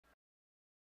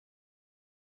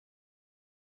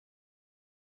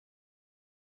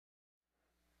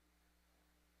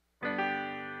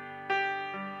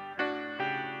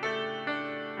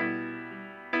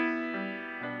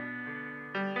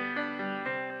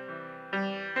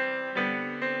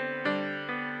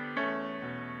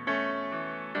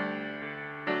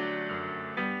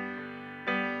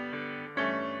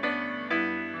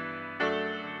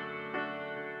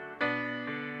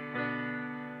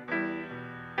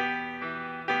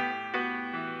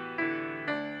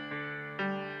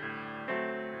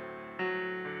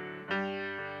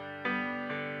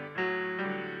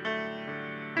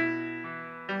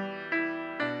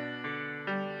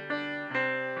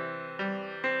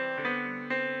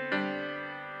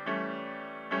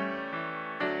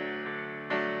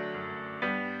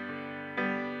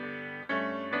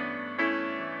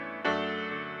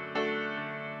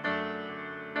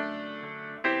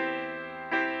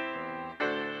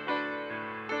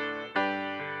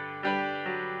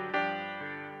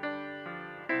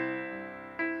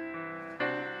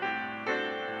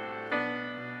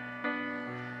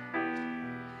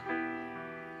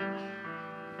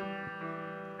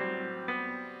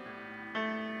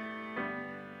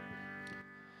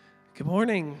Good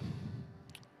morning.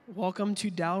 Welcome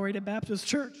to Dalraida Baptist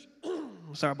Church.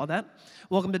 Sorry about that.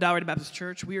 Welcome to Dalraida Baptist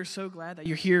Church. We are so glad that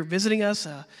you're here visiting us,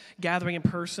 gathering in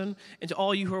person. And to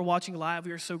all you who are watching live,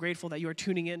 we are so grateful that you are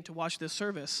tuning in to watch this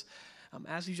service.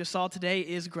 As you just saw, today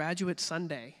is Graduate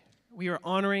Sunday. We are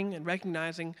honoring and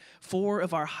recognizing 4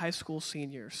 of our high school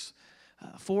seniors,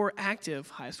 4 active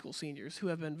high school seniors who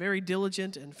have been very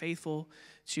diligent and faithful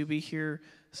to be here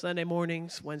Sunday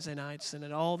mornings, Wednesday nights, and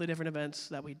at all the different events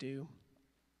that we do.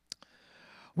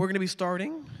 We're going to be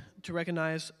starting to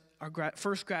recognize our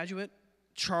first graduate,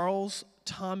 Charles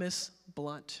Thomas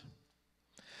Blunt.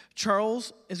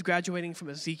 Charles is graduating from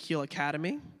Ezekiel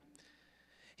Academy.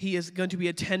 He is going to be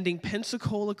attending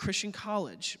Pensacola Christian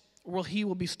College, where he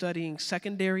will be studying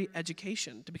secondary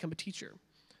education to become a teacher.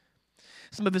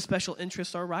 Some of his special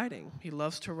interests are writing. He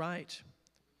loves to write.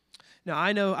 Now,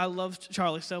 I know I love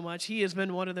Charlie so much. He has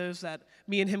been one of those that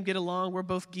me and him get along. We're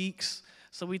both geeks,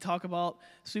 so we talk about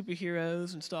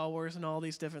superheroes and Star Wars and all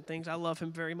these different things. I love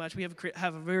him very much. We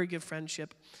have a very good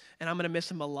friendship, and I'm going to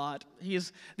miss him a lot.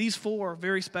 These 4 are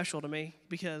very special to me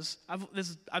because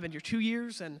I've been here 2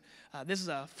 years, and this is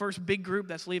a first big group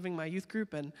that's leaving my youth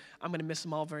group, and I'm going to miss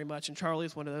them all very much, and Charlie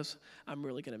is one of those I'm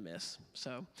really going to miss.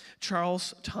 So,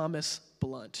 Charles Thomas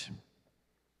Blunt.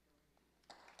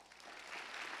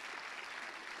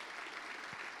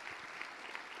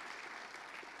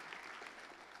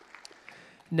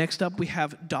 Next up, we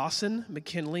have Dawson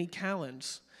McKinley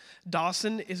Callens.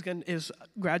 Dawson is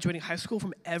graduating high school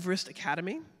from Everest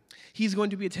Academy. He's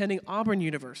going to be attending Auburn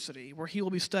University, where he will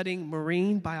be studying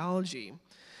marine biology.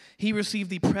 He received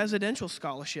the Presidential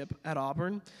Scholarship at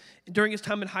Auburn. During his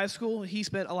time in high school, he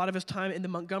spent a lot of his time in the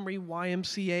Montgomery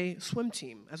YMCA swim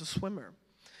team as a swimmer.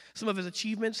 Some of his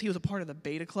achievements, he was a part of the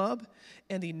Beta Club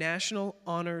and the National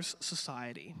Honors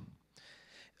Society.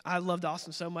 I love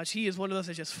Dawson so much. He is one of those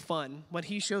that's just fun. When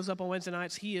he shows up on Wednesday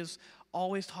nights, he is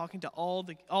always talking to all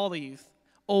the youth,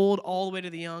 old all the way to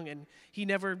the young, and he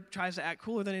never tries to act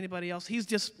cooler than anybody else. He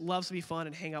just loves to be fun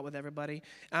and hang out with everybody.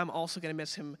 And I'm also going to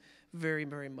miss him very,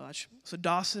 very much. So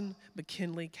Dawson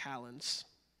McKinley Callens.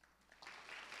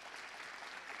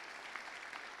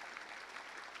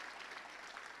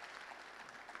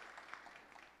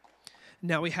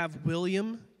 Now we have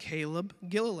William Caleb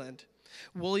Gilliland.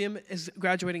 William is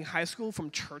graduating high school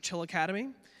from Churchill Academy.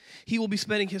 He will be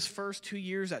spending his first 2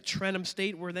 years at Trenton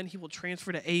State, where then he will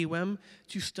transfer to AUM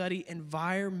to study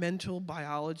environmental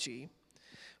biology.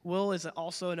 Will is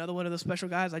also another one of those special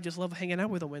guys. I just love hanging out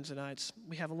with on Wednesday nights.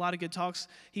 We have a lot of good talks.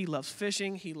 He loves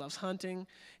fishing. He loves hunting.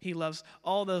 He loves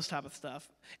all those type of stuff.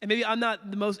 And maybe I'm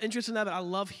not the most interested in that, but I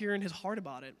love hearing his heart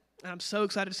about it. And I'm so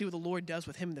excited to see what the Lord does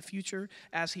with him in the future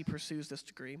as he pursues this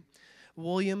degree.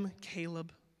 William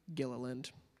Caleb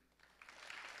Gilliland.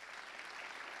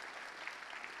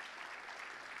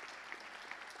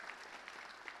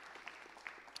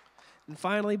 And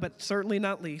finally, but certainly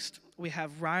not least, we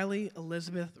have Riley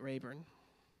Elizabeth Rayburn.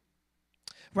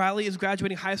 Riley is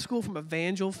graduating high school from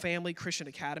Evangel Family Christian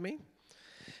Academy.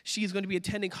 She is going to be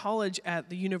attending college at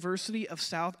the University of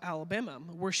South Alabama,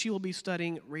 where she will be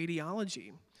studying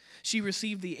radiology. She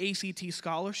received the ACT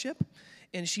scholarship,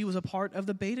 and she was a part of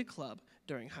the Beta Club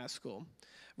during high school.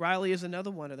 Riley is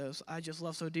another one of those I just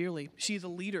love so dearly. She's a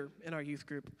leader in our youth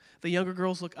group. The younger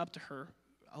girls look up to her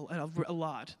a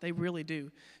lot. They really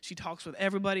do. She talks with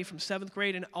everybody from 7th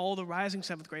grade and all the rising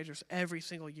 7th graders every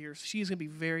single year. She's going to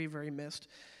be very, very missed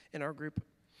in our group.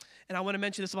 And I want to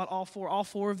mention this about all 4. All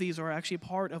 4 of these are actually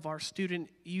part of our student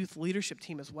youth leadership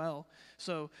team as well.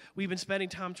 So we've been spending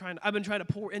time I've been trying to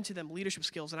pour into them leadership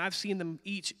skills, and I've seen them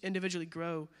each individually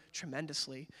grow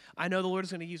tremendously. I know the Lord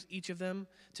is going to use each of them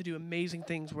to do amazing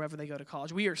things wherever they go to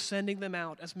college. We are sending them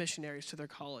out as missionaries to their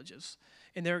colleges,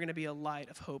 and they're going to be a light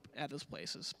of hope at those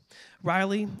places.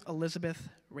 Riley Elizabeth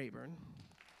Rayburn.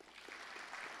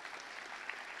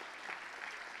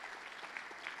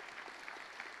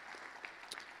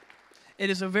 It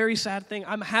is a very sad thing.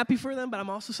 I'm happy for them, but I'm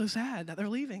also so sad that they're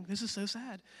leaving. This is so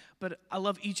sad. But I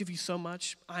love each of you so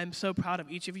much. I'm so proud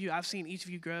of each of you. I've seen each of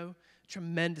you grow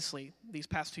tremendously these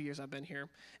past 2 years I've been here.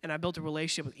 And I built a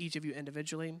relationship with each of you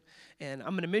individually. And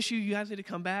I'm going to miss you. You guys need to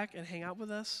come back and hang out with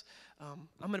us. I'm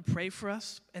going to pray for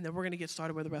us, and then we're going to get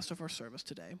started with the rest of our service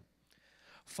today.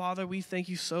 Father, we thank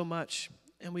you so much,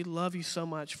 and we love you so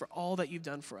much for all that you've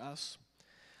done for us.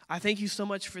 I thank you so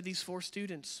much for these 4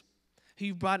 students who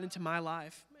you've brought into my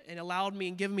life and allowed me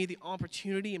and given me the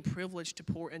opportunity and privilege to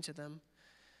pour into them.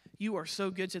 You are so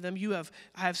good to them.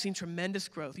 I have seen tremendous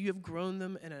growth. You have grown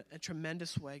them in a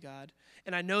tremendous way, God.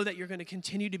 And I know that you're going to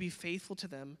continue to be faithful to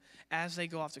them as they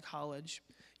go off to college.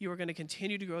 You are going to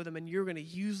continue to grow them, and you're going to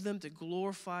use them to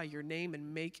glorify your name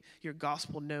and make your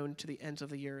gospel known to the ends of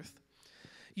the earth.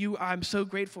 I'm so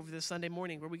grateful for this Sunday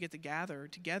morning where we get to gather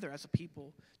together as a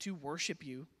people to worship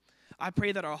you. I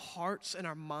pray that our hearts and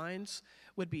our minds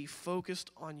would be focused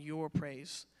on your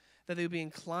praise, that they would be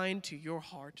inclined to your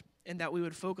heart, and that we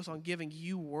would focus on giving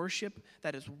you worship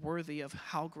that is worthy of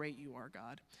how great you are,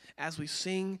 God, as we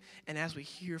sing and as we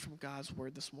hear from God's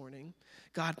word this morning.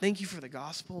 God, thank you for the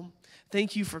gospel.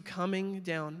 Thank you for coming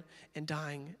down and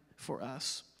dying for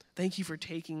us. Thank you for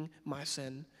taking my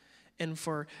sin and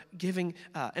for giving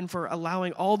and for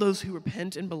allowing all those who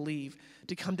repent and believe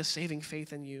to come to saving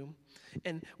faith in you.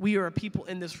 And we are a people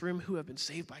in this room who have been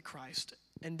saved by Christ.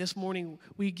 And this morning,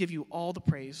 we give you all the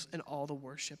praise and all the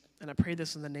worship. And I pray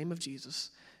this in the name of Jesus.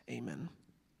 Amen.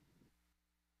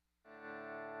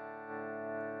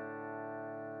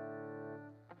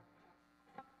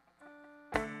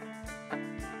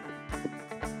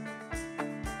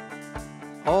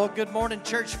 Oh, good morning,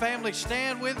 church family.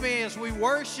 Stand with me as we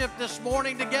worship this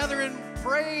morning together in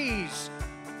praise.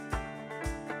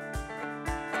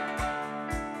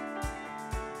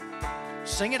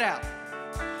 Sing it out.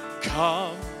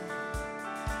 Come,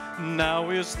 now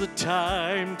is the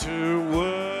time to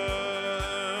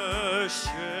worship.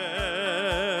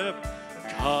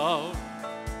 Come,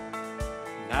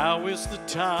 now is the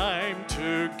time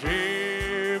to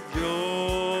give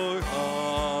your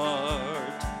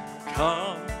heart.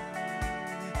 Come,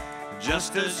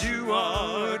 just as you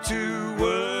are to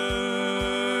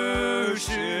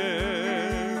worship.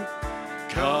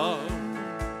 Come,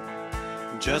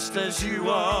 just as you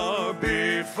are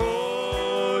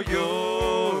before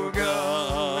your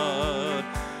God.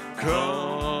 Come.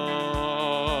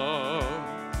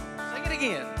 Sing it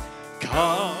again.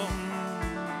 Come,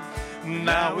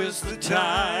 now is the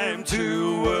time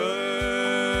to worship.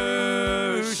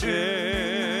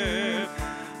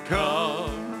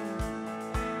 Come,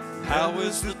 now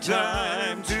is the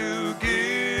time to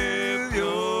give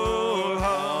your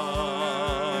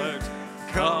heart.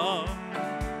 Come,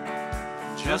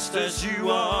 just as you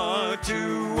are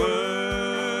to worship.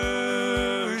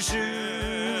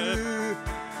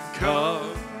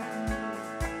 Come,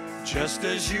 just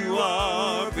as you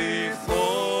are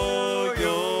before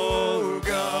your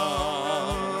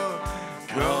God.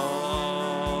 Come.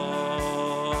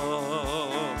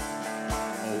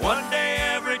 One day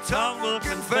every tongue will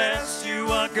confess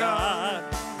you are God,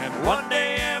 and one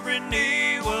day every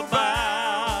knee will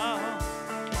bow.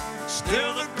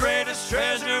 Still the greatest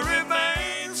treasure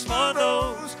remains for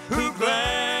those who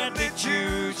gladly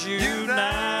choose you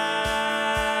now.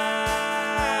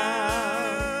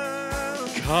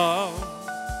 Come,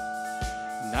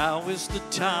 now is the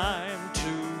time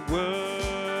to worship.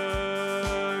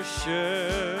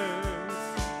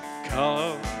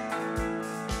 Come,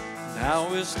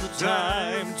 now is the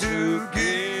time to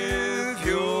give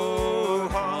your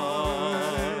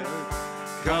heart.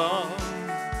 Come,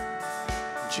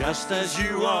 just as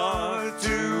you are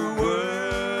to worship.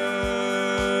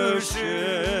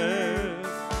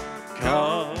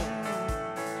 Come,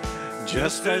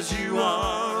 just as you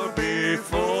are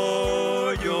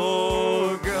before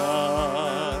your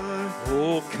God.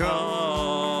 Oh, come.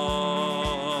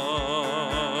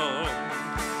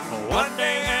 One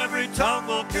day every tongue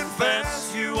will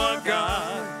confess you are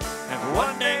God, and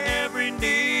one day every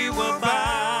knee will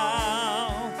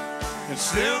bow. And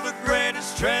still the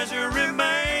greatest treasure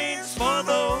remains for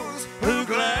those who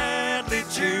gladly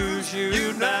choose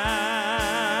you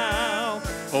now.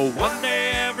 Oh, one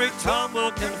day every tongue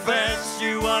will confess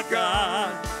you are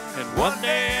God, and one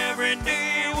day every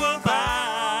knee will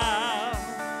bow.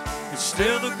 And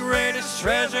still the greatest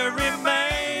treasure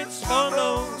remains for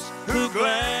those who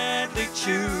gladly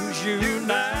choose you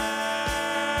now.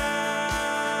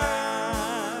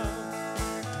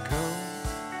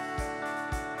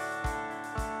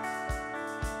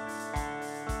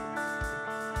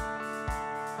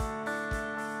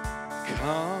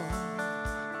 Come,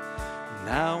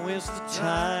 now is the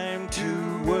time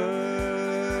to worship.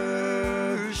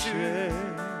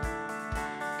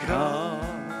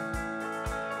 Come,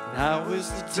 now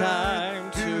is the time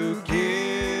to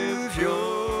give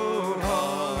your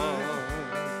heart.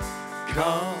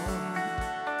 Come,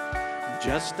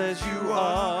 just as you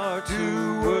are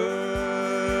to worship.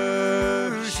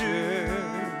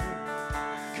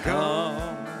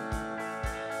 Come,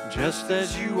 just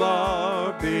as you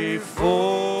are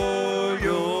before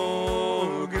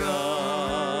your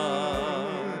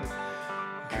God.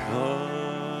 Come.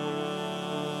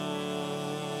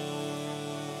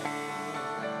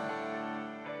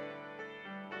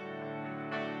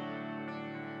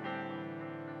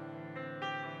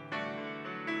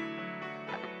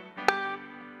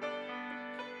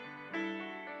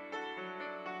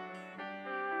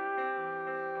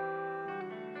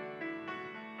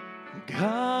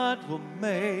 God will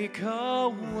make a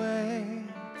way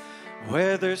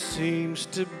where there seems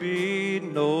to be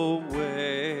no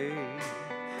way.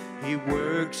 He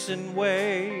works in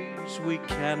ways we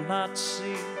cannot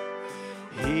see.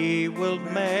 He will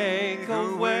make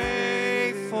a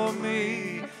way for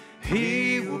me.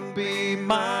 He will be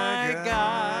my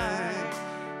guide.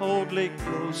 Hold me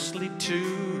closely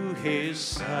to His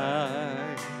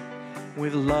side.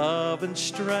 With love and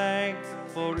strength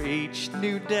for each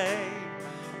new day,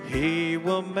 He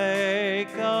will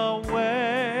make a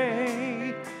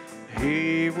way.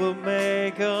 He will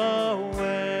make a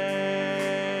way.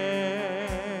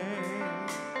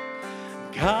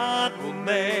 God will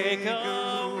make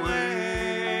a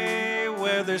way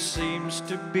where there seems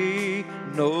to be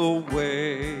no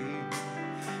way.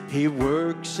 He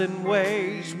works in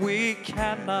ways we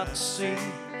cannot see,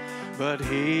 but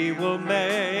He will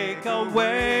make a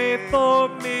way for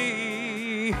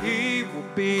me. He will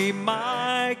be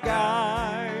my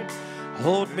guide.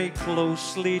 Hold me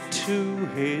closely to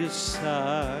His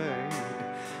side.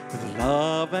 With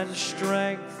love and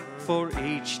strength for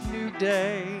each new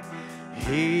day,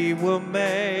 He will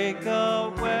make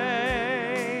a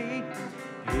way.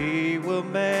 He will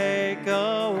make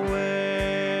a way.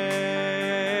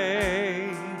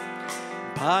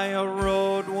 By a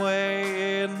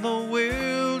roadway in the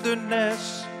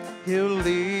wilderness, He'll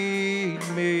lead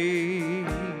me.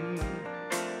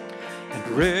 And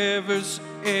rivers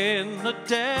in the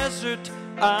desert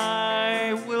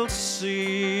I will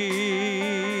see.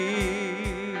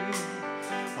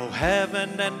 Oh,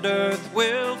 heaven and earth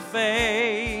will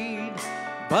fade,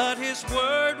 but His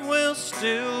word will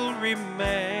still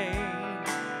remain.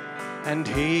 And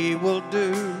He will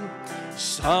do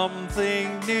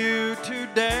something new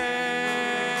today.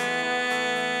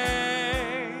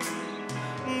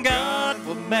 God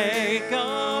will make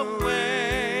a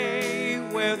way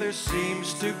where there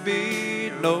seems to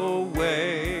be no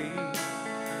way.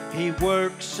 He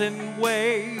works in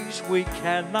ways we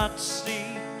cannot see.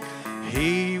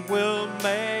 He will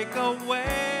make a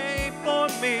way for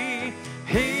me.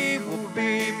 He will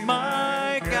be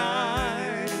my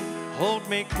guide. Hold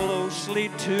me closely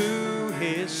to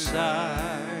His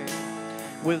side.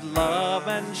 With love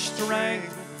and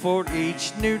strength for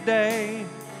each new day,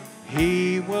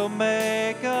 He will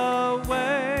make a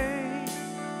way.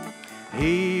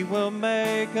 He will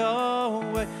make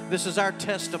a way. This is our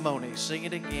testimony. Sing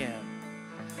it again.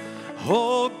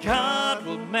 Oh, God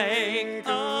will make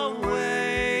a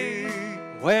way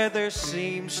where there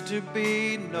seems to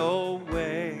be no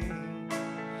way.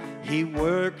 He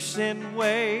works in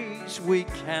ways we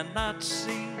cannot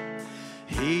see.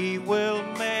 He will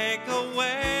make a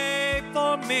way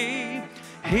for me.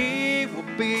 He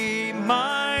will be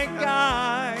my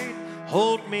guide.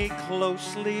 Hold me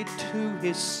closely to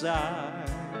His side.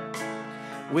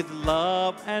 With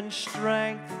love and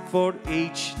strength for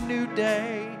each new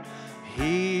day,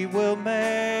 He will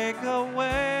make a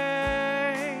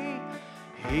way.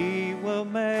 He will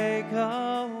make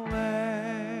a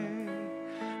way.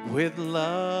 With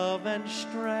love and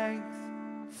strength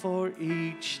for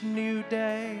each new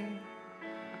day,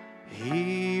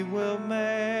 He will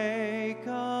make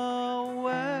a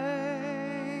way.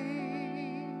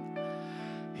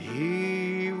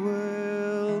 He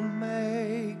will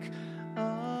make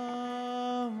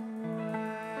a way.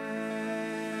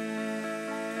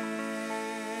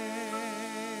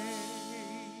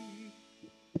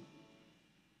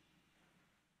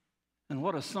 And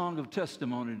what a song of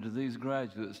testimony to these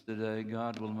graduates today.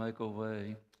 God will make a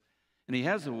way. And He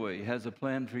has a way. He has a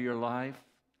plan for your life.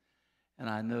 And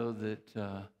I know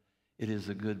that it is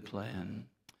a good plan.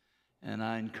 And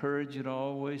I encourage you to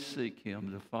always seek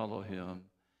Him, to follow Him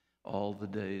all the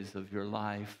days of your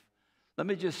life. Let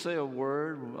me just say a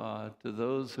word to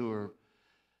those who are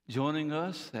joining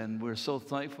us. And we're so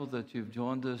thankful that you've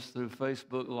joined us through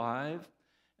Facebook Live.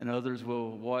 And others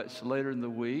will watch later in the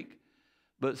week.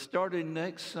 But starting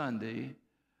next Sunday,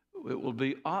 it will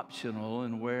be optional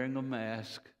in wearing a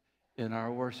mask in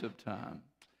our worship time.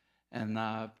 And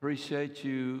I appreciate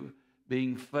you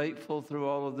being faithful through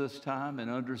all of this time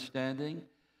and understanding.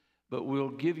 But we'll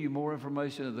give you more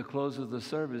information at the close of the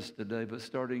service today. But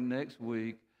starting next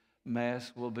week,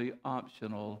 masks will be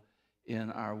optional in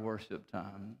our worship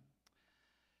time.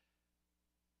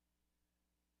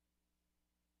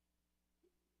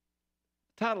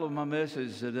 The title of my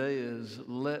message today is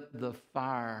Let the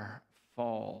Fire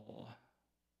Fall.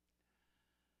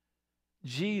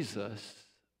 Jesus,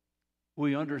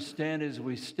 we understand as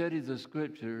we study the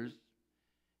scriptures,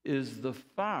 is the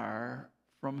fire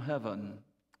from heaven.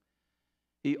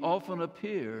 He often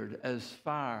appeared as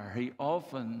fire. He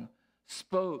often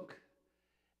spoke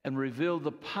and revealed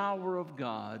the power of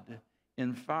God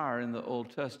in fire in the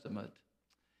Old Testament.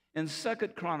 In 2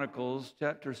 Chronicles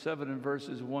chapter 7 and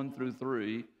verses 1 through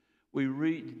 3, we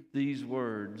read these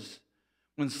words.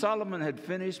 When Solomon had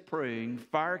finished praying,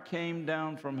 fire came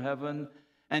down from heaven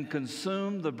and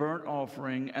consumed the burnt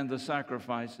offering and the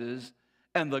sacrifices,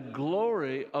 and the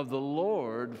glory of the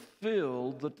Lord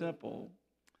filled the temple.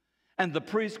 And the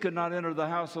priests could not enter the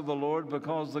house of the Lord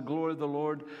because the glory of the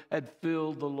Lord had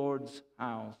filled the Lord's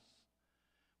house.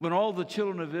 When all the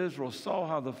children of Israel saw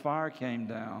how the fire came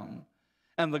down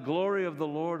and the glory of the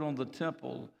Lord on the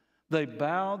temple, they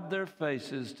bowed their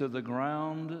faces to the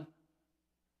ground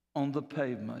on the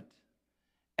pavement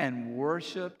and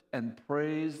worshiped and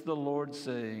praised the Lord,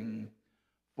 saying,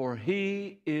 "For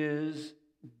he is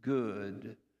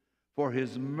good, for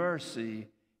his mercy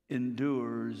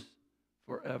endures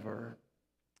forever."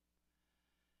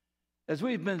 As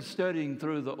we've been studying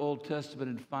through the Old Testament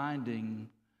and finding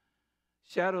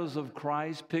shadows of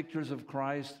Christ, pictures of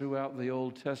Christ throughout the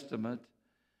Old Testament,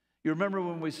 you remember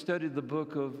when we studied the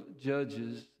book of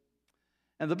Judges,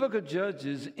 and the book of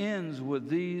Judges ends with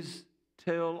these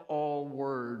tell-all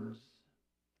words.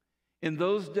 In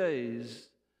those days,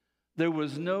 there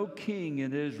was no king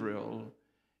in Israel.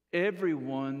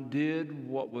 Everyone did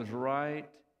what was right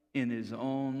in his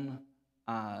own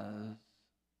eyes.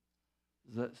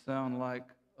 Does that sound like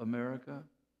America?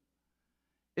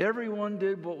 Everyone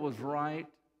did what was right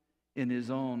in his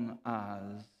own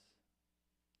eyes.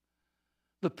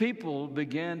 The people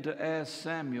began to ask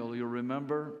Samuel, you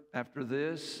remember, after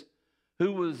this,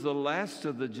 who was the last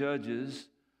of the judges,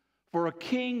 for a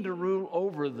king to rule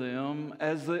over them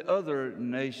as the other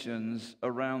nations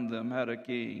around them had a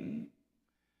king.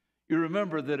 You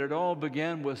remember that it all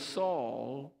began with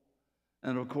Saul,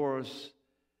 and of course,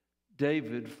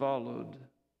 David followed.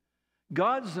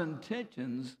 God's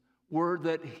intentions were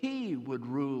that he would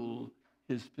rule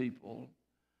his people,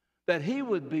 that he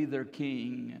would be their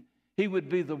king. He would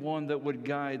be the one that would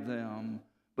guide them.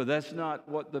 But that's not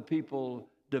what the people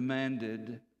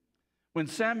demanded. When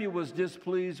Samuel was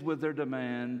displeased with their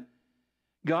demand,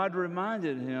 God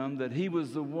reminded him that he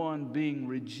was the one being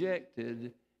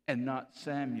rejected and not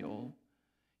Samuel.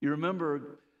 You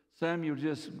remember Samuel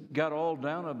just got all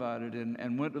down about it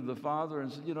and went to the father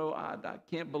and said, I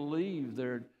can't believe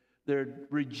they're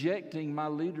rejecting my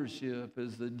leadership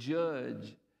as the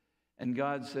judge. And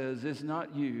God says, it's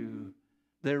not you.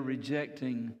 They're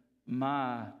rejecting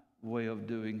my way of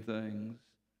doing things.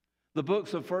 The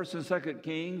books of 1st and 2nd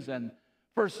Kings and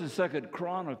 1st and 2nd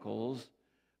Chronicles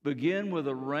begin with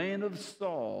a reign of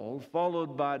Saul,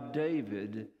 followed by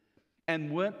David,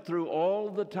 and went through all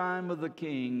the time of the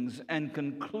kings and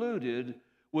concluded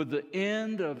with the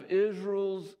end of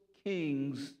Israel's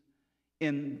kings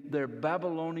in their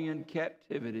Babylonian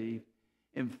captivity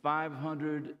in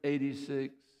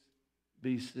 586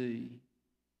 BC.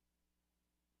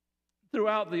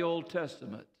 Throughout the Old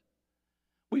Testament,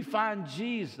 we find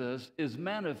Jesus is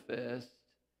manifest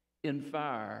in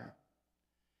fire.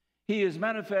 He is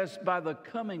manifest by the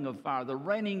coming of fire, the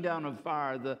raining down of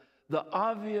fire, the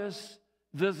obvious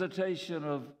visitation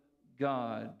of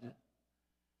God,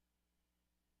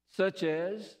 such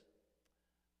as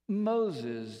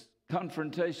Moses'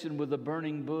 confrontation with the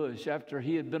burning bush after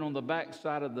he had been on the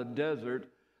backside of the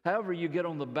desert. However you get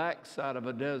on the backside of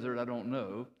a desert, I don't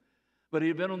know. But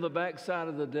he'd been on the backside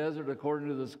of the desert according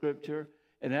to the scripture.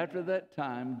 And after that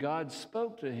time, God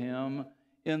spoke to him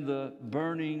in the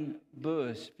burning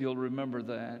bush, if you'll remember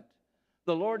that.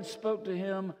 The Lord spoke to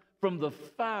him from the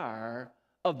fire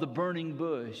of the burning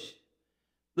bush.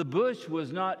 The bush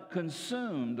was not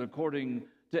consumed according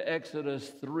to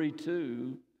Exodus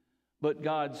 3:2, but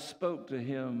God spoke to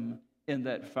him in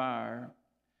that fire.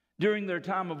 During their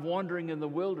time of wandering in the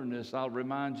wilderness, I'll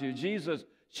remind you, Jesus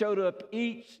showed up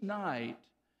each night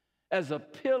as a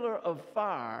pillar of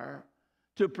fire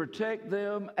to protect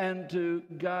them and to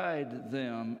guide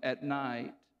them at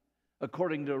night,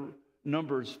 according to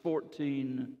Numbers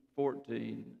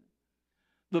 14:14.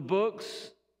 The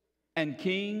books and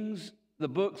Kings, the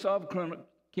books of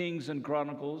Kings and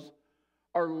Chronicles,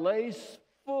 are laced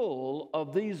full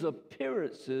of these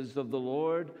appearances of the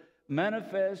Lord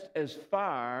manifest as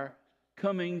fire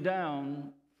coming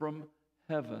down from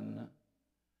heaven.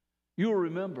 You'll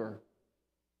remember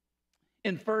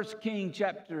in 1 Kings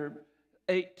chapter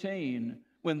 18,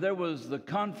 when there was the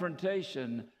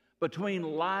confrontation between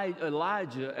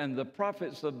Elijah and the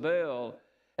prophets of Baal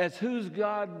as whose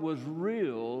God was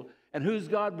real and whose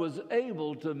God was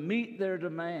able to meet their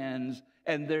demands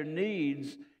and their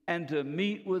needs and to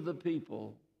meet with the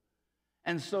people.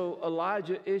 And so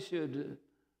Elijah issued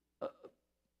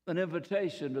an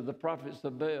invitation to the prophets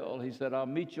of Baal. He said, I'll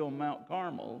meet you on Mount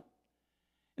Carmel.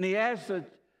 And he asked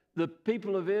the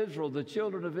people of Israel, the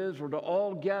children of Israel, to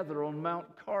all gather on Mount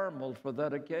Carmel for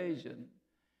that occasion.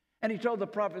 And he told the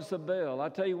prophets of Baal, I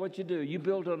tell you what you do. You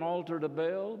build an altar to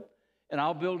Baal, and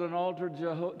I'll build an altar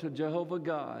to Jehovah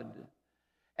God.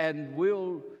 And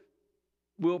we'll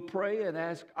pray and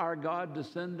ask our God to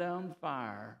send down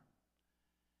fire.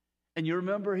 And you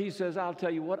remember, he says, I'll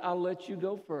tell you what, I'll let you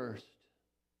go first.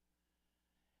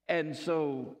 And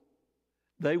so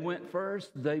they went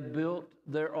first. They built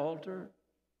their altar.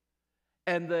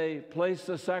 And they placed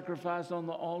the sacrifice on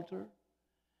the altar.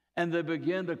 And they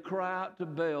began to cry out to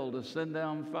Baal to send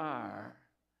down fire.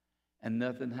 And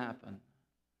nothing happened.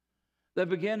 They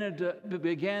began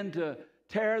to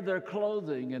tear their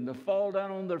clothing and to fall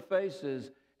down on their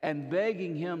faces and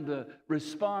begging him to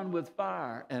respond with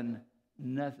fire. And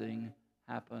nothing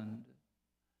happened.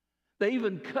 They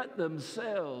even cut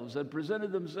themselves and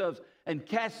presented themselves and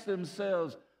cast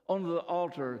themselves onto the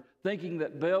altar, thinking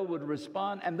that Baal would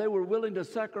respond, and they were willing to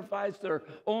sacrifice their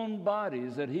own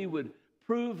bodies that he would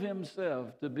prove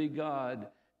himself to be God,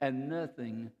 and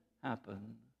nothing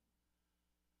happened.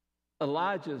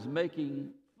 Elijah's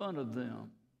making fun of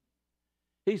them.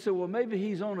 He said, well, maybe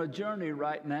he's on a journey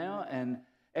right now,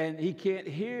 and he can't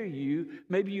hear you.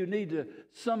 Maybe you need to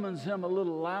summons him a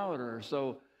little louder.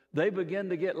 So they begin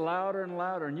to get louder and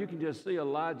louder, and you can just see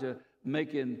Elijah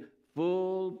making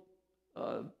full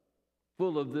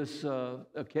of this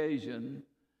occasion,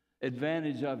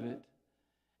 advantage of it.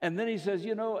 And then he says,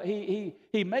 you know,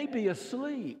 he may be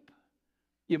asleep.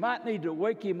 You might need to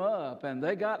wake him up. And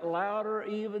they got louder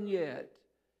even yet.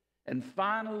 And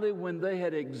finally, when they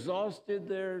had exhausted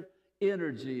their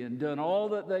energy and done all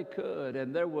that they could,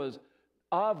 and there was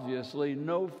obviously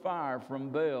no fire from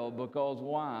Baal, because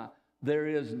why? There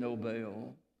is no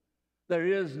Baal. There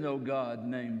is no God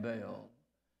named Baal.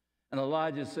 And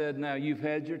Elijah said, now you've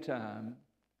had your time.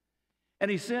 And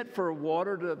he sent for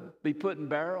water to be put in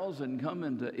barrels and come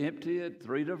and to empty it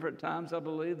 3 different times, I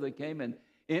believe. They came and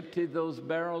emptied those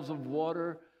barrels of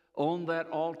water on that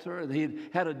altar. And he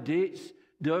had a ditch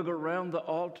dug around the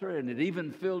altar, and it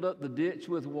even filled up the ditch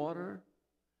with water.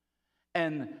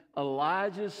 And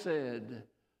Elijah said,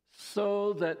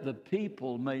 so that the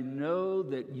people may know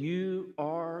that you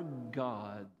are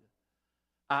God,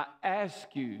 I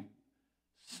ask you,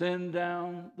 send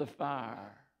down the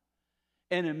fire.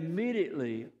 And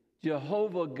immediately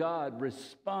Jehovah God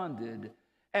responded,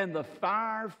 and the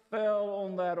fire fell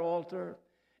on that altar,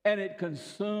 and it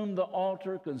consumed the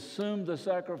altar, consumed the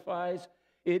sacrifice.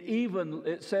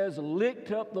 It says,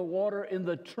 licked up the water in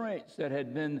the trench that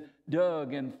had been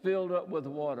dug and filled up with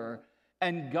water.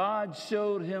 And God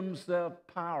showed himself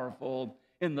powerful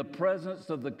in the presence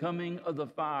of the coming of the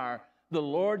fire. The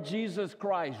Lord Jesus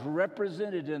Christ,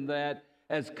 represented in that,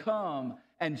 has come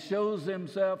and shows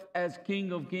himself as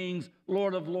King of Kings,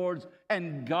 Lord of Lords,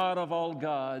 and God of all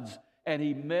gods. And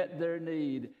he met their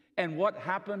need. And what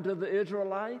happened to the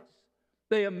Israelites?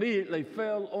 They immediately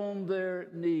fell on their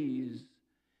knees.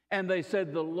 And they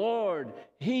said, the Lord,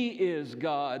 he is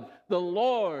God. The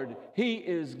Lord, he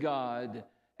is God.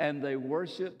 And they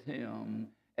worshiped him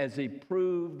as he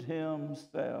proved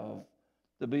himself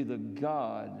to be the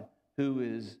God who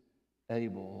is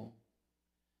able.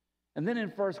 And then in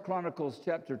 1 Chronicles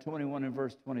chapter 21 and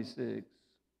verse 26,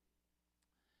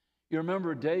 you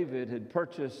remember David had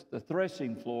purchased the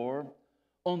threshing floor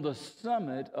on the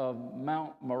summit of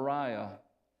Mount Moriah,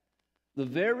 the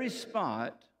very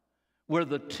spot where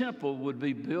the temple would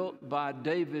be built by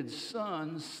David's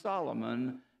son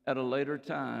Solomon at a later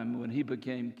time when he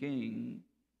became king.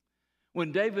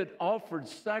 When David offered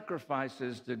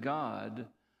sacrifices to God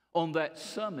on that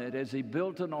summit as he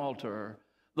built an altar,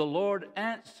 the Lord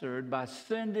answered by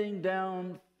sending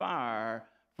down fire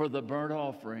for the burnt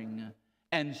offering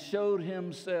and showed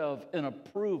himself in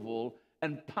approval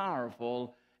and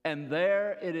powerful. And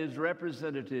there it is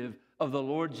representative of the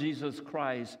Lord Jesus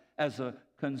Christ as a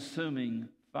consuming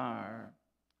fire.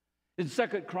 In 2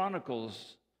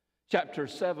 Chronicles chapter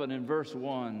 7 and verse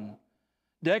 1,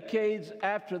 decades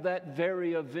after that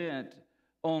very event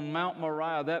on Mount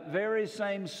Moriah, that very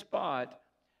same spot,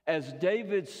 as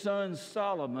David's son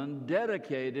Solomon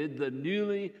dedicated the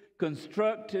newly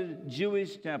constructed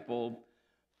Jewish temple,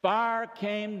 fire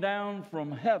came down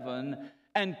from heaven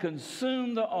and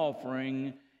consumed the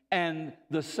offering and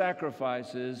the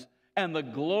sacrifices, and the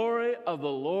glory of the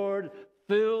Lord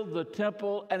filled the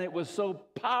temple, and it was so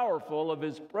powerful of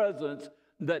his presence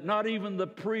that not even the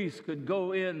priests could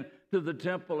go in to the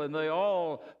temple, and they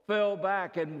all fell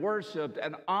back and worshiped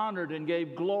and honored and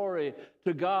gave glory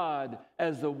to God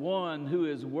as the one who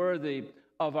is worthy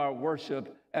of our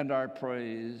worship and our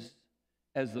praise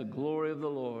as the glory of the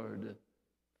Lord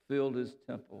filled his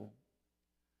temple.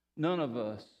 None of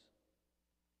us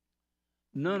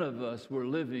were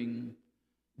living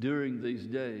during these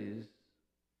days,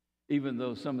 even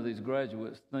though some of these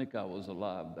graduates think I was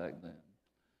alive back then.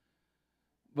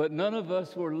 But none of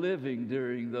us were living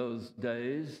during those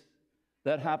days.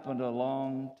 That happened a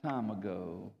long time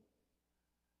ago.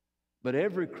 But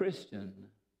every Christian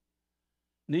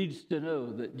needs to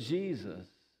know that Jesus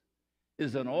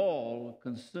is an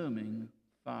all-consuming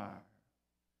fire.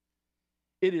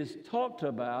 It is talked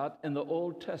about in the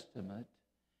Old Testament.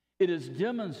 It is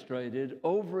demonstrated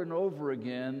over and over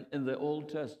again in the Old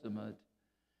Testament.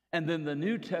 And then the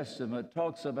New Testament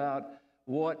talks about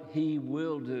what he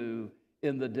will do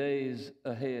in the days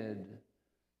ahead.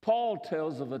 Paul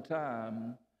tells of a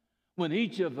time when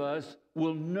each of us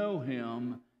will know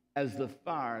him as the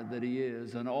fire that he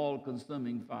is, an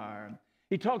all-consuming fire.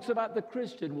 He talks about the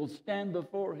Christian will stand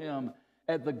before him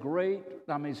at the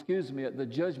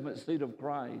judgment seat of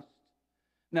Christ.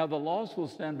 Now, the lost will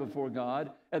stand before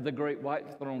God at the great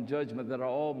white throne judgment that I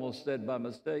almost said by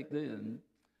mistake then.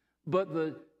 But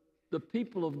the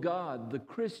people of God, the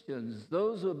Christians,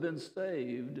 those who have been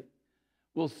saved,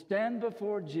 will stand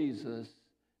before Jesus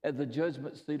at the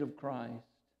judgment seat of Christ.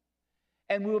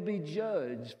 And we'll be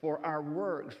judged for our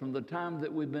works from the time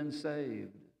that we've been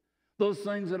saved. Those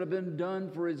things that have been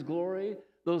done for his glory,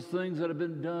 those things that have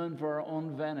been done for our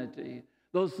own vanity,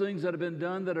 those things that have been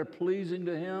done that are pleasing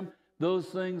to him, those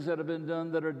things that have been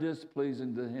done that are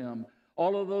displeasing to him.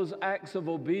 All of those acts of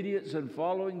obedience and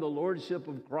following the lordship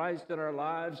of Christ in our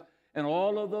lives, and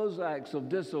all of those acts of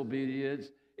disobedience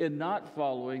in not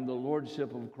following the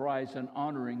lordship of Christ and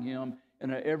honoring him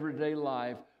in our everyday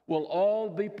life, will all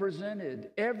be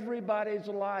presented. Everybody's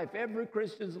life, every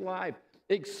Christian's life,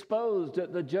 exposed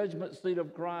at the judgment seat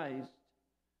of Christ.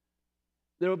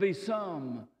 There will be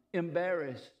some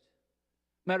embarrassed.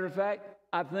 Matter of fact,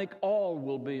 I think all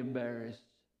will be embarrassed,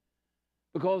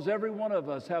 because every one of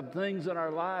us have things in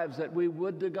our lives that we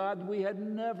would to God we had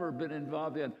never been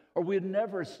involved in, or we had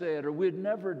never said, or we had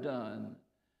never done.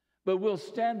 But we'll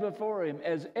stand before him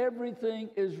as everything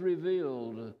is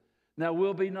revealed. Now,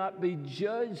 we'll not be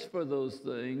judged for those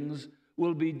things.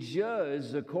 We'll be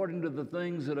judged according to the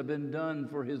things that have been done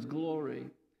for his glory.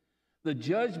 The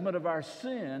judgment of our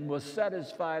sin was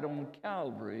satisfied on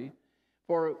Calvary,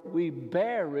 for we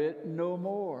bear it no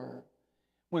more.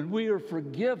 When we are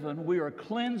forgiven, we are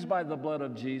cleansed by the blood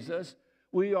of Jesus.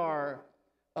 We are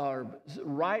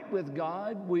right with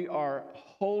God. We are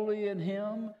holy in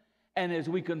him. And as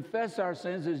we confess our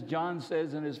sins, as John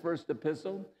says in his first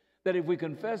epistle, that if we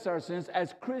confess our sins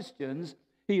as Christians,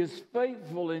 he is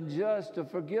faithful and just to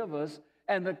forgive us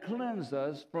and to cleanse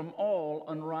us from all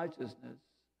unrighteousness.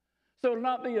 So it'll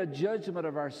not be a judgment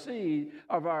of our seed,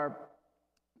 of our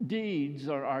deeds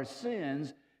or our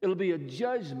sins. It'll be a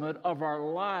judgment of our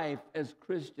life as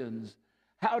Christians.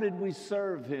 How did we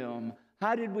serve him?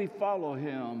 How did we follow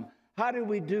him? How did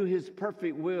we do his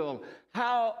perfect will?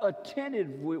 How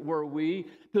attentive were we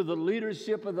to the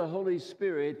leadership of the Holy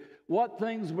Spirit? What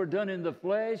things were done in the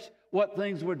flesh? What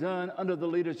things were done under the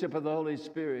leadership of the Holy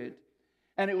Spirit?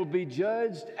 And it will be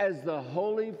judged as the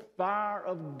holy fire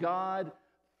of God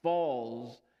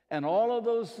falls. And all of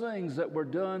those things that were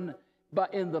done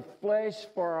in the flesh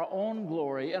for our own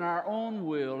glory and our own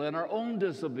will and our own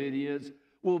disobedience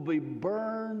will be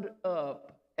burned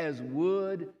up as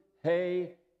wood, hay,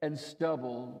 and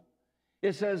stubble.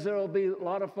 It says there will be a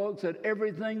lot of folks that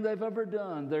everything they've ever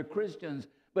done, they're Christians,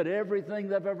 but everything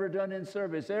they've ever done in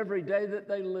service, every day that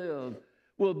they live,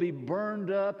 will be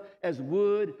burned up as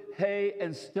wood, hay,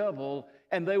 and stubble,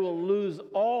 and they will lose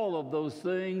all of those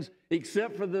things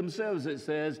except for themselves. It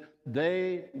says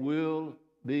they will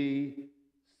be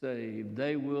saved.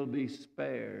 They will be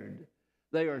spared.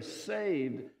 They are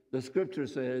saved, the scripture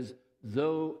says,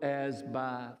 though as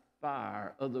by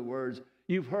fire. Other words,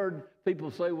 you've heard people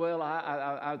say, well,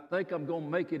 I think I'm going to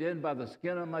make it in by the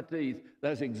skin of my teeth.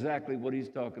 That's exactly what he's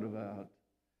talking about.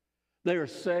 They are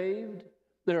saved.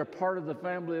 They are part of the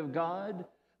family of God.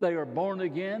 They are born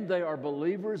again. They are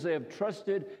believers. They have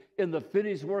trusted in the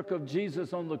finished work of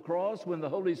Jesus on the cross when the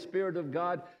Holy Spirit of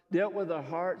God dealt with their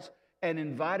hearts and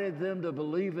invited them to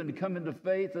believe and come into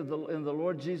faith in the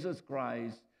Lord Jesus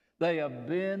Christ. They have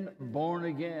been born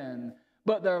again.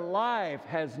 But their life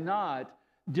has not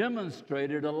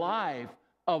demonstrated a life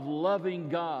of loving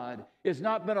God. It's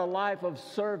not been a life of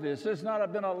service. It's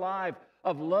not been a life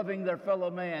of loving their fellow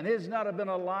man. It's not been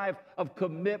a life of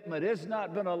commitment. It's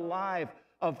not been a life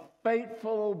of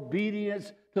faithful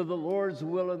obedience to the Lord's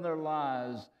will in their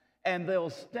lives. And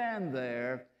they'll stand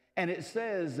there And it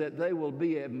says that they will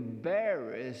be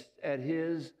embarrassed at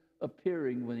his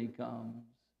appearing when he comes.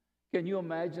 Can you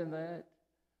imagine that?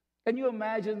 Can you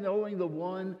imagine knowing the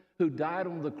one who died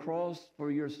on the cross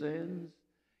for your sins?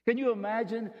 Can you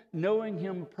imagine knowing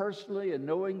him personally and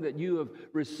knowing that you have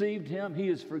received him? He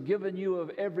has forgiven you of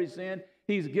every sin.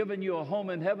 He's given you a home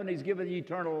in heaven. He's given you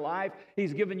eternal life.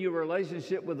 He's given you a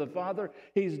relationship with the Father.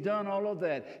 He's done all of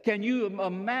that. Can you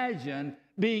imagine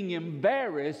being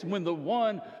embarrassed when the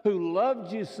one who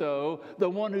loved you so, the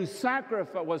one who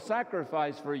was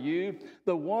sacrificed for you,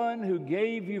 the one who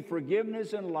gave you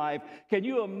forgiveness and life, can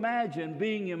you imagine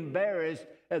being embarrassed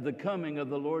at the coming of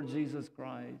the Lord Jesus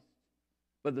Christ?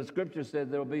 But the scripture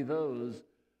said there will be those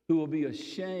who will be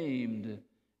ashamed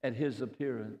at his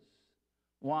appearance.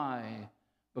 Why?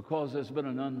 Because there's been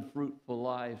an unfruitful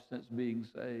life since being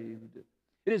saved.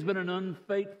 It has been an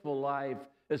unfaithful life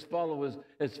as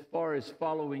far as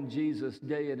following Jesus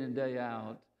day in and day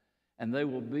out. And they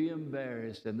will be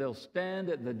embarrassed, and they'll stand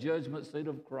at the judgment seat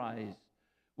of Christ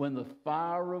when the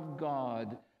fire of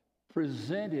God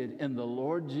presented in the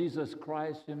Lord Jesus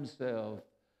Christ himself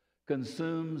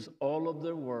consumes all of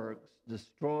their works,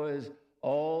 destroys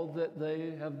all that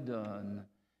they have done,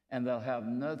 and they'll have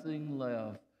nothing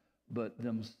left but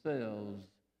themselves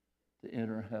to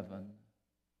enter heaven.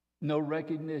 No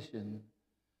recognition,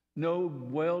 no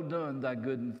well done, thy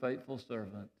good and faithful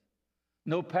servant,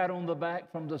 no pat on the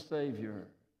back from the Savior,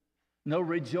 no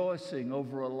rejoicing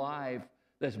over a life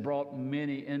that's brought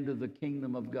many into the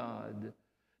kingdom of God,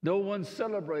 no one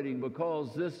celebrating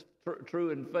because this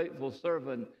true and faithful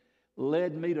servant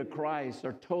led me to Christ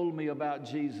or told me about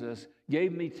Jesus,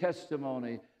 gave me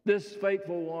testimony. This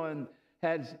faithful one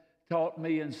has taught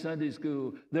me in Sunday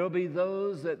school. There'll be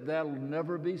those that'll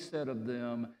never be said of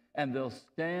them, and they'll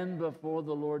stand before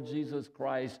the Lord Jesus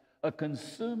Christ, a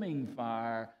consuming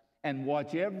fire, and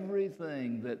watch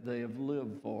everything that they have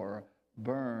lived for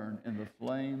burn in the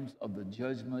flames of the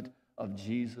judgment of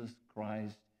Jesus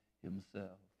Christ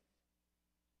himself.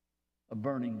 A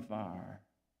burning fire.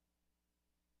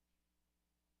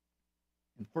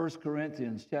 In 1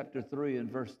 Corinthians chapter 3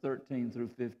 and verse 13 through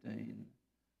 15,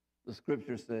 the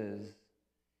scripture says,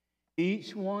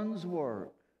 each one's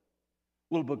work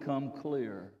will become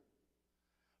clear,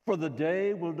 for the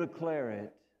day will declare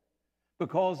it,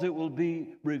 because it will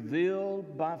be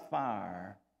revealed by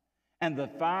fire, and the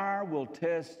fire will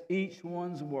test each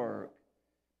one's work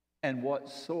and what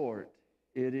sort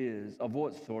it is.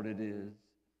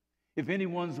 If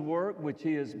anyone's work which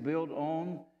he has built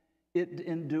on, it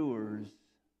endures,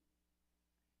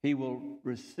 he will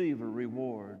receive a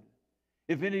reward.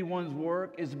 If anyone's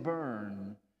work is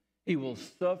burned, he will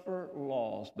suffer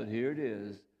loss. But here it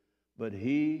is, but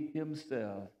he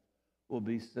himself will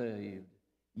be saved,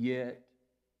 yet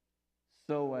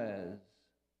so as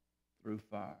through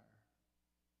fire.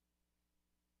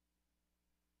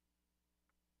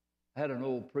 I had an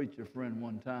old preacher friend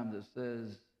one time that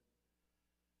says,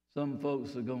 some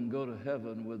folks are going to go to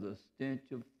heaven with a stench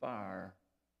of fire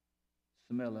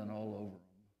smelling all over them.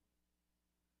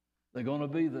 They're going to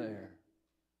be there,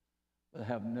 but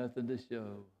have nothing to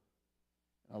show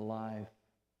a life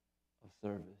of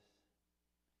service.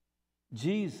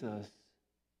 Jesus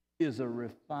is a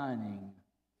refining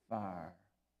fire.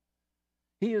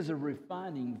 He is a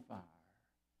refining fire.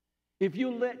 If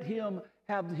you let him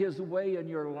have his way in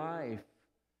your life,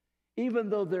 even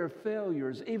though they're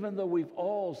failures, even though we've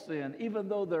all sinned, even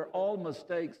though they're all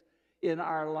mistakes in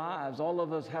our lives, all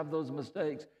of us have those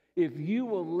mistakes. If you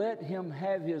will let him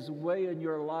have his way in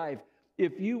your life,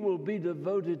 if you will be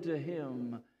devoted to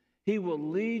him, he will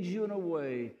lead you in a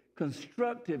way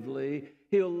constructively.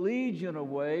 He'll lead you in a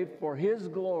way for his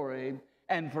glory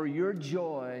and for your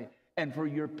joy and for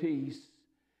your peace.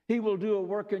 He will do a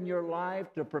work in your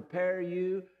life to prepare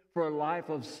you for a life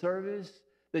of service,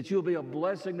 that you'll be a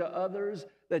blessing to others,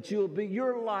 that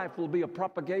your life will be a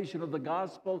propagation of the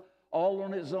gospel all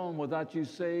on its own without you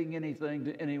saying anything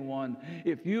to anyone.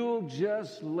 If you'll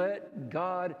just let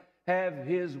God have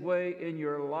his way in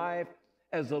your life,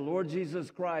 as the Lord Jesus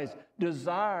Christ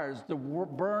desires to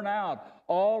burn out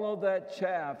all of that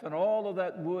chaff and all of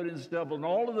that wood and stubble and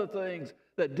all of the things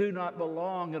that do not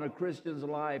belong in a Christian's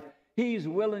life, he's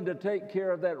willing to take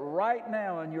care of that right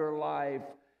now in your life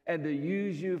and to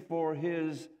use you for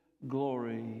his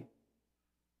glory.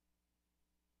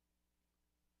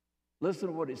 Listen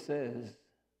to what it says.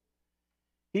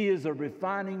 He is a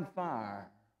refining fire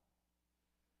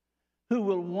who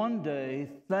will one day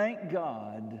thank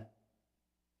God.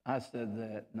 I said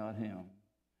that, not him.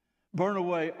 Burn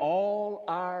away all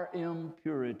our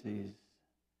impurities.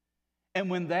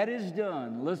 And when that is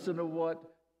done, listen to what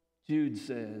Jude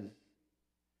says.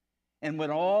 And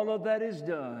when all of that is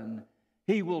done,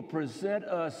 he will present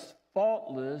us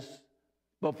faultless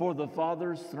before the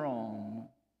Father's throne.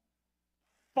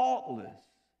 Faultless.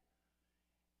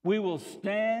 We will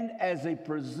stand as he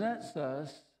presents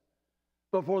us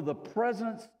before the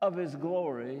presence of his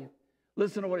glory.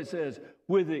 Listen to what he says,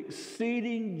 with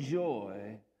exceeding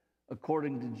joy,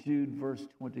 according to Jude verse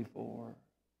 24.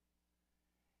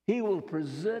 He will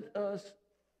present us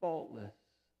faultless.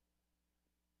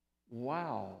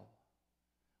 Wow.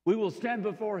 We will stand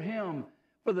before him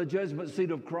for the judgment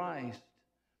seat of Christ.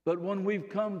 But when we've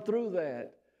come through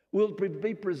that, we'll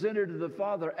be presented to the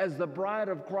Father as the bride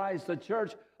of Christ, the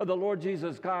church of the Lord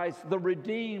Jesus Christ, the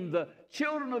redeemed, the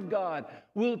children of God.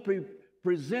 We'll be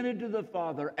presented to the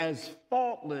Father as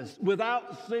faultless,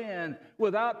 without sin,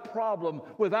 without problem,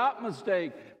 without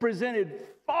mistake, presented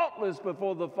faultless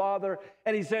before the Father.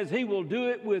 And he says he will do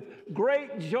it with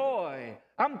great joy.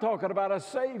 I'm talking about a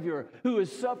Savior who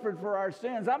has suffered for our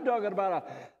sins. I'm talking about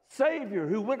a Savior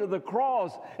who went to the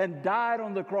cross and died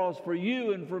on the cross for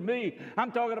you and for me.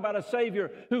 I'm talking about a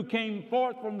Savior who came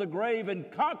forth from the grave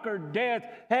and conquered death,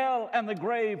 hell, and the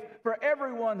grave for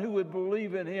everyone who would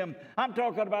believe in him. I'm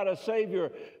talking about a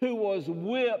Savior who was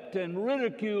whipped and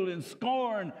ridiculed and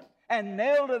scorned and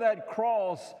nailed to that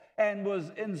cross and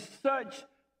was in such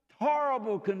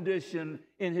horrible condition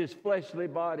in his fleshly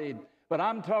body. But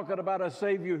I'm talking about a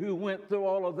Savior who went through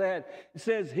all of that. It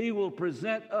says he will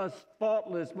present us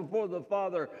faultless before the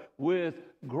Father with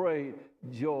great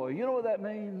joy. You know what that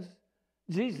means?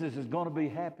 Jesus is going to be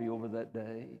happy over that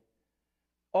day.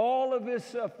 All of his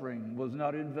suffering was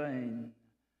not in vain.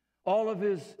 All of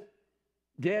his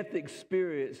death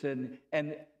experience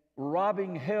and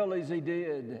robbing hell as he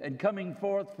did and coming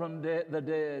forth from the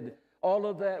dead, all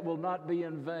of that will not be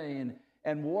in vain.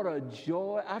 And what a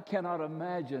joy. I cannot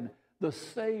imagine the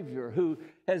Savior who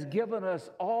has given us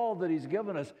all that he's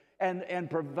given us and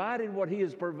provided what he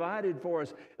has provided for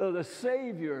us. The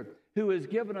Savior who has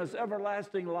given us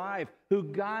everlasting life, who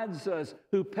guides us,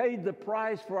 who paid the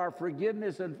price for our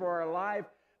forgiveness and for our life,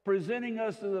 presenting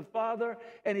us to the Father,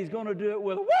 and he's going to do it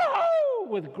with, whoa,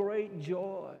 with great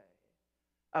joy.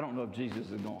 I don't know if Jesus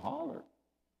is going to holler.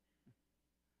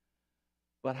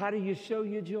 But how do you show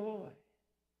your joy?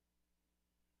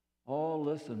 Oh,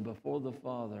 listen, before the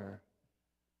Father.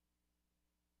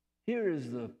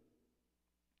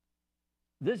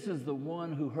 This is the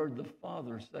one who heard the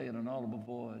Father say in an audible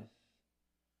voice,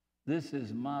 "This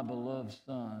is my beloved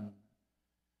Son,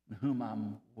 in whom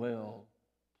I'm well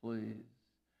pleased.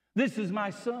 This is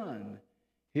my Son,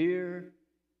 hear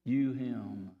you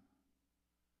him."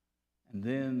 And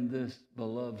then this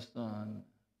beloved Son,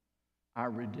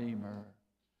 our Redeemer,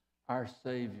 our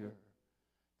Savior,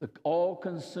 the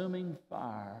all-consuming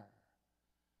fire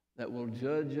that will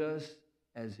judge us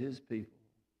as his people,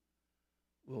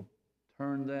 will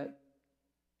turn that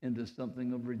into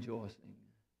something of rejoicing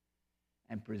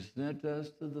and present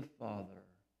us to the Father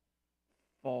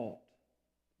faultless.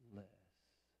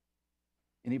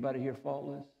 Anybody here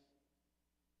faultless?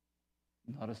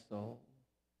 Not a soul.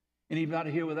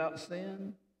 Anybody here without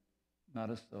sin? Not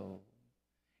a soul.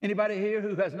 Anybody here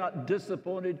who has not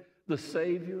disappointed the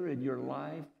Savior in your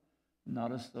life?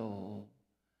 Not a soul.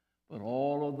 But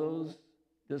all of those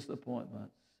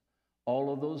disappointments,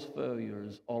 all of those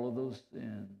failures, all of those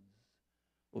sins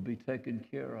will be taken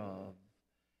care of.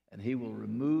 And he will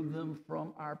remove them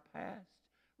from our past,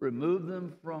 remove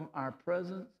them from our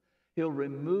present. He'll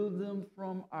remove them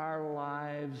from our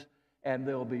lives, and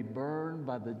they'll be burned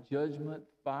by the judgment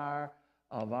fire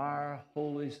of our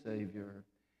holy Savior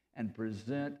and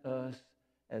present us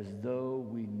as though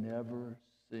we never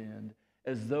sinned,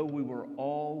 as though we were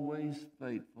always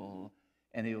faithful,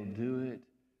 and he'll do it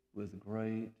with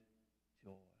great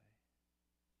joy.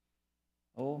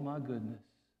 Oh, my goodness.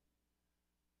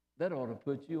 That ought to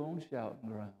put you on shouting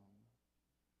ground.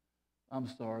 I'm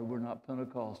sorry, we're not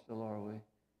Pentecostal, are we?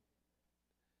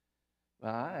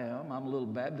 Well, I am. I'm a little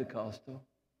Baptist-costal.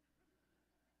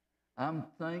 I'm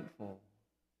thankful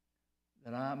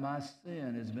that my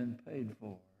sin has been paid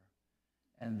for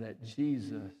and that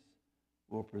Jesus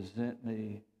will present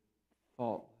me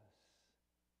faultless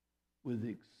with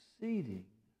exceeding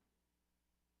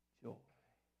joy.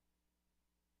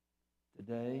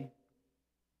 Today,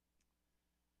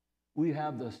 we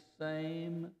have the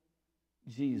same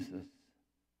Jesus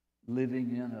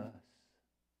living in us.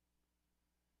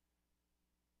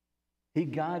 He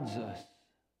guides us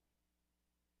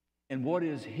in what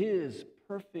is his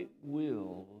perfect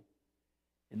will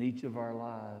in each of our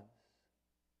lives.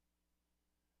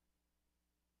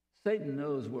 Satan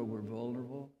knows where we're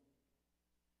vulnerable.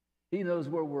 He knows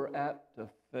where we're apt to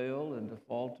fail and to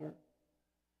falter.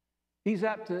 He's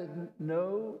apt to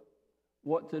know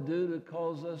what to do to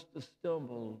cause us to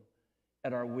stumble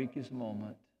at our weakest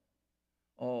moment.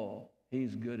 Oh,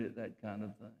 he's good at that kind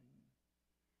of thing.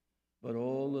 But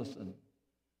oh, listen,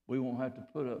 we won't have to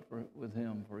put up with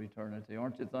him for eternity.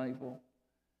 Aren't you thankful?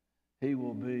 He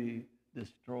will be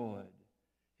destroyed.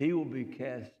 He will be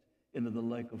cast into the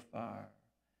lake of fire.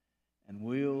 And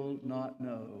we'll not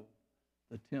know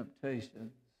the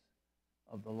temptations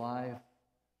of the life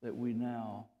that we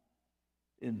now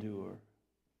endure.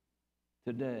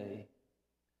 Today,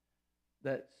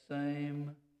 that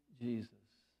same Jesus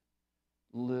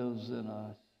lives in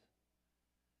us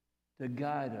to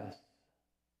guide us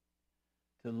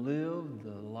to live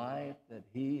the life that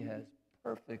he has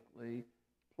perfectly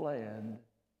planned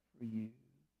for you.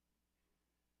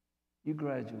 You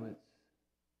graduates,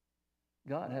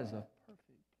 God has a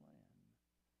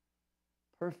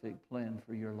perfect plan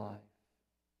for your life.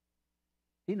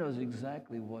 He knows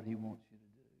exactly what he wants you to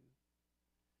do.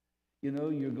 You know,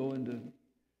 you're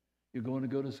going to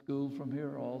go to school from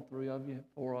here, all four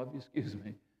of you, excuse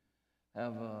me,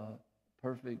 have a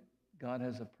perfect, God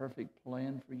has a perfect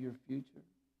plan for your future.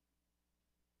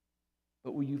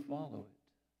 But will you follow it?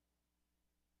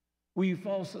 Will you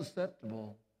fall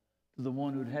susceptible to the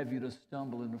one who'd have you to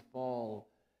stumble and to fall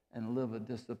and live a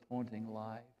disappointing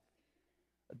life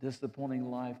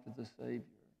to the Savior?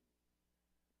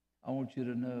 I want you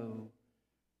to know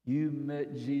you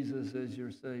met Jesus as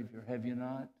your Savior, have you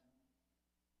not?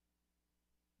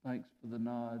 Thanks for the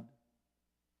nod.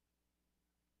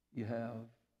 You have.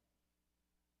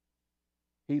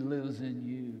 He lives in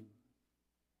you.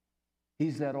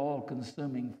 He's that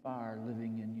all-consuming fire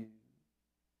living in you.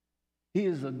 He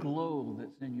is a glow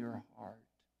that's in your heart.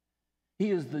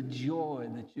 He is the joy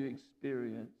that you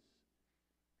experience.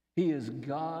 He is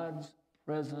God's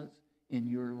presence in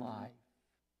your life.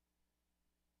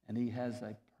 And he has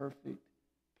a perfect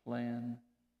plan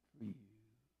for you.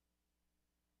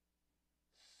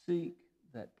 Seek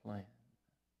that plan.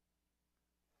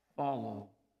 Follow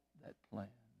that plan.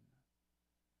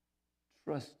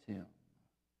 Trust him.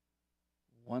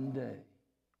 One day,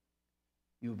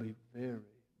 you'll be very,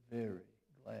 very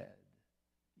glad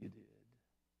you did.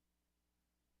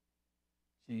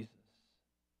 Jesus,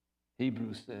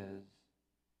 Hebrews says,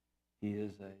 he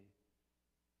is a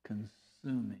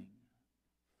consuming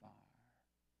fire.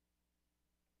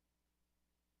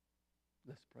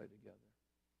 Let's pray together.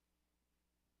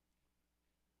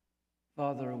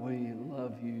 Father, we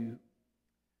love you.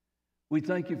 We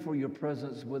thank you for your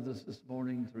presence with us this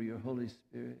morning through your Holy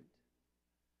Spirit.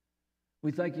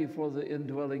 We thank you for the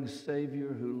indwelling Savior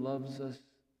who loves us,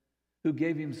 who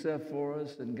gave himself for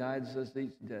us and guides us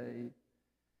each day.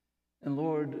 And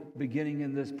Lord, beginning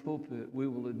in this pulpit, we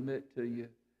will admit to you,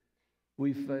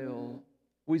 we fail,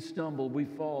 we stumble, we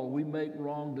fall, we make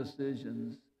wrong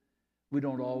decisions. We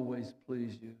don't always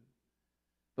please you.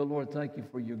 But Lord, thank you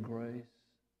for your grace.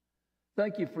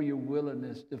 Thank you for your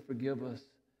willingness to forgive us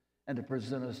and to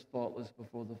present us faultless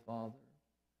before the Father.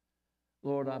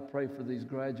 Lord, I pray for these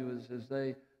graduates as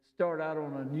they start out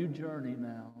on a new journey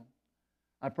now.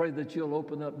 I pray that you'll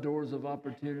open up doors of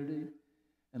opportunity.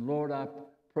 And Lord, I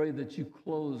pray that you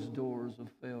close doors of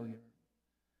failure.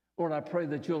 Lord, I pray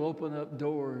that you'll open up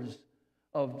doors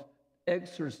of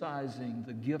exercising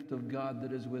the gift of God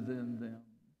that is within them.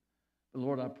 But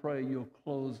Lord, I pray you'll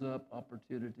close up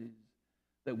opportunities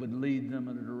that would lead them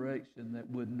in a direction that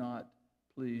would not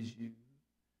please you.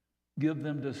 Give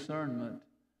them discernment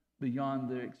beyond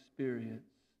their experience.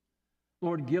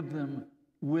 Lord, give them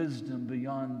wisdom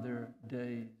beyond their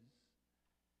days.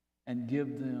 And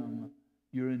give them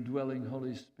your indwelling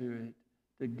Holy Spirit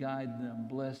to guide them,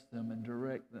 bless them, and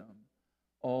direct them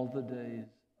all the days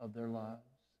of their lives.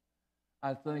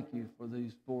 I thank you for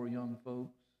these 4 young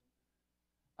folks.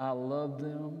 I love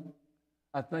them.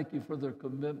 I thank you for their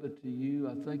commitment to you.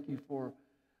 I thank you for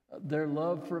their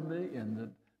love for me and the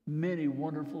many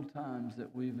wonderful times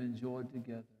that we've enjoyed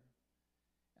together.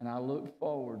 And I look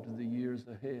forward to the years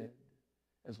ahead,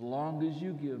 as long as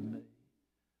you give me,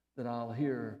 that I'll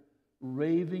hear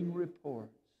raving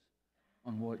reports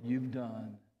on what you've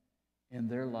done in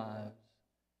their lives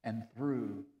and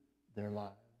through their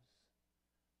lives.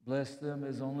 Bless them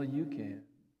as only you can.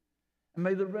 And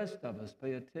may the rest of us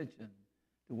pay attention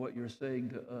to what you're saying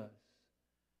to us.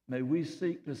 May we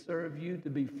seek to serve you, to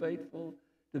be faithful,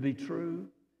 to be true,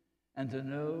 and to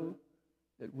know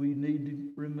that we need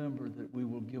to remember that we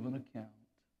will give an account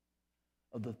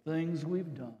of the things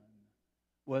we've done,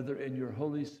 whether in your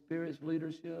Holy Spirit's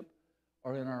leadership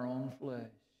or in our own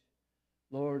flesh.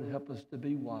 Lord, help us to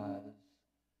be wise.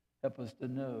 Help us to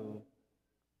know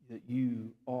that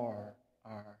you are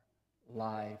our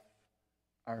life,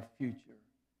 our future,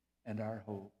 and our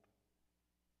hope.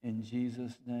 In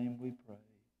Jesus' name we pray.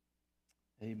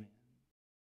 Amen.